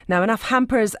Now, enough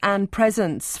hampers and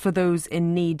presents for those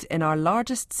in need in our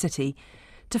largest city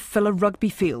to fill a rugby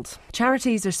field.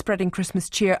 Charities are spreading Christmas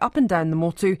cheer up and down the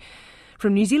Motu.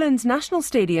 From New Zealand's National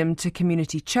Stadium to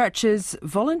community churches,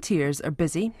 volunteers are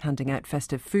busy handing out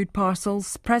festive food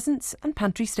parcels, presents and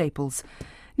pantry staples.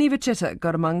 Neva Chittock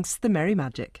got amongst the merry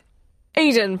magic.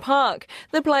 Eden Park,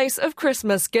 the place of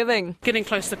Christmas giving. Getting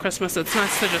close to Christmas, it's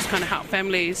nice to just kind of help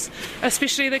families,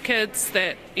 especially the kids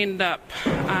that end up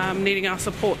needing our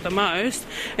support the most,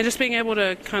 and just being able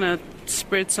to kind of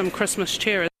spread some Christmas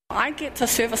cheer. I get to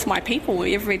service my people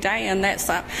every day, and that's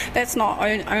not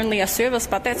only a service,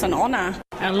 but that's an honour.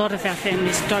 A lot of our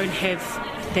families don't have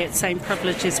that same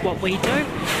privilege as what we do,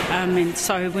 and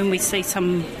so when we see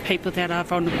some people that are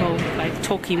vulnerable, like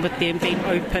talking with them, being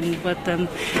open with them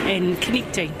and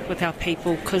connecting with our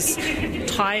people, because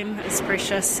time is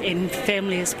precious and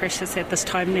family is precious at this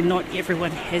time, and not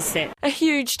everyone has that. A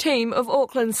huge team of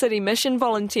Auckland City Mission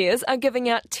volunteers are giving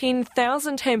out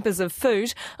 10,000 hampers of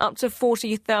food, up to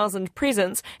 40,000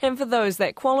 presents, and for those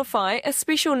that qualify, a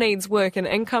special needs work and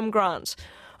income grant.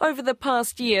 Over the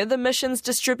past year, the mission's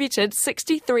distributed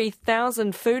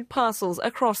 63,000 food parcels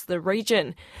across the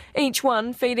region, each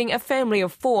one feeding a family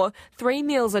of 4, 3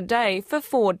 meals a day for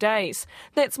 4 days.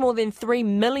 That's more than 3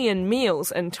 million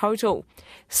meals in total.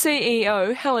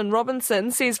 CEO Helen Robinson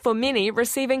says for many,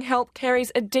 receiving help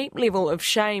carries a deep level of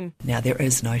shame. Now, there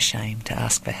is no shame to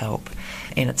ask for help,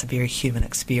 and it's a very human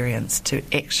experience to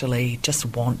actually just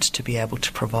want to be able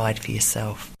to provide for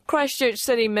yourself. Christchurch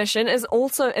City Mission is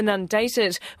also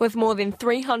inundated, with more than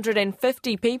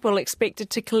 350 people expected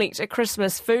to collect a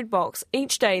Christmas food box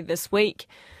each day this week.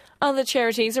 Other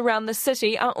charities around the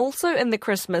city are also in the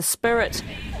Christmas spirit.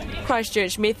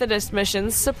 Christchurch Methodist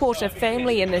Mission's Support a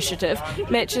Family initiative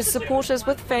matches supporters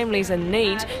with families in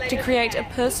need to create a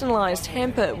personalised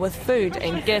hamper with food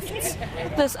and gifts.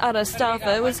 This other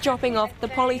staffer was dropping off the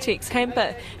Polytex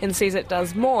hamper and says it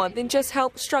does more than just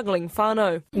help struggling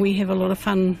whānau. We have a lot of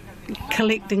fun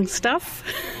collecting stuff,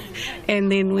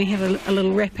 and then we have a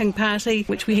little wrapping party,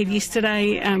 which we had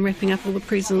yesterday, wrapping up all the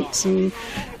presents. And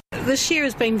this year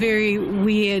has been very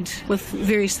weird with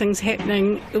various things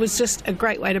happening. It was just a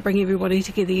great way to bring everybody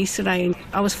together yesterday, and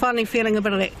I was finally feeling a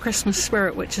bit of that Christmas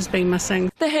spirit which has been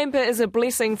missing. The hamper is a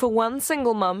blessing for one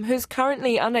single mum who's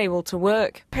currently unable to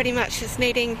work. Pretty much just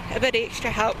needing a bit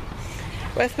extra help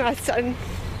with my son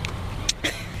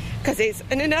because he's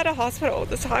in and out of hospital all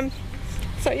the time.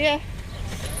 So yeah,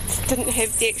 just didn't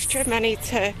have the extra money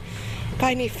to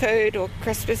buy any food or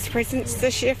Christmas presents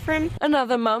this year for him.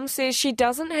 Another mum says she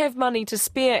doesn't have money to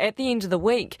spare at the end of the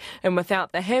week, and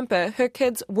without the hamper, her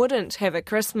kids wouldn't have a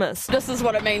Christmas. This is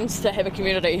what it means to have a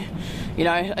community. You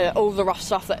know, all the rough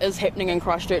stuff that is happening in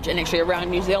Christchurch and actually around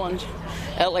New Zealand.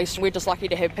 At least we're just lucky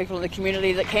to have people in the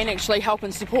community that can actually help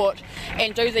and support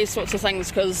and do these sorts of things,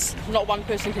 because not one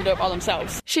person can do it by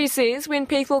themselves. She says when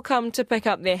people come to pick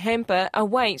up their hamper, a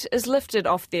weight is lifted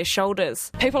off their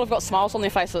shoulders. People have got smiles on their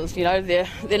faces, you know,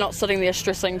 they're not sitting there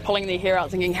stressing, pulling their hair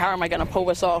out thinking, how am I going to pull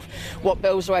this off? What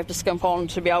bills do I have to skimp on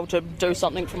to be able to do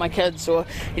something for my kids, or,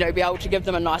 you know, be able to give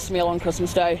them a nice meal on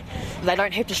Christmas Day? They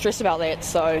don't have to stress about that,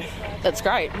 so that's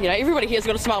great. You know, everybody here's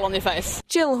got a smile on their face.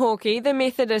 Jill Hawkey, the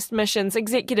Methodist Mission's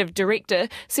Executive Director,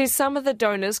 says some of the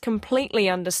donors completely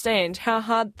understand how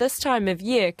hard this time of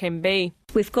year can be.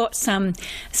 We've got some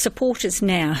supporters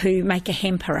now who make a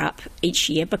hamper up each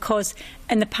year because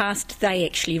in the past they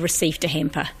actually received a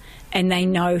hamper and they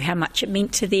know how much it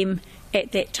meant to them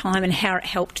at that time and how it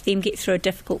helped them get through a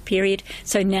difficult period.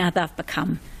 So now they've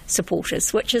become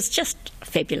supporters, which is just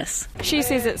fabulous. She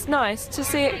says it's nice to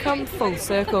see it come full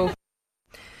circle.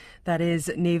 That is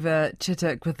Neva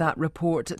Chittock with that report.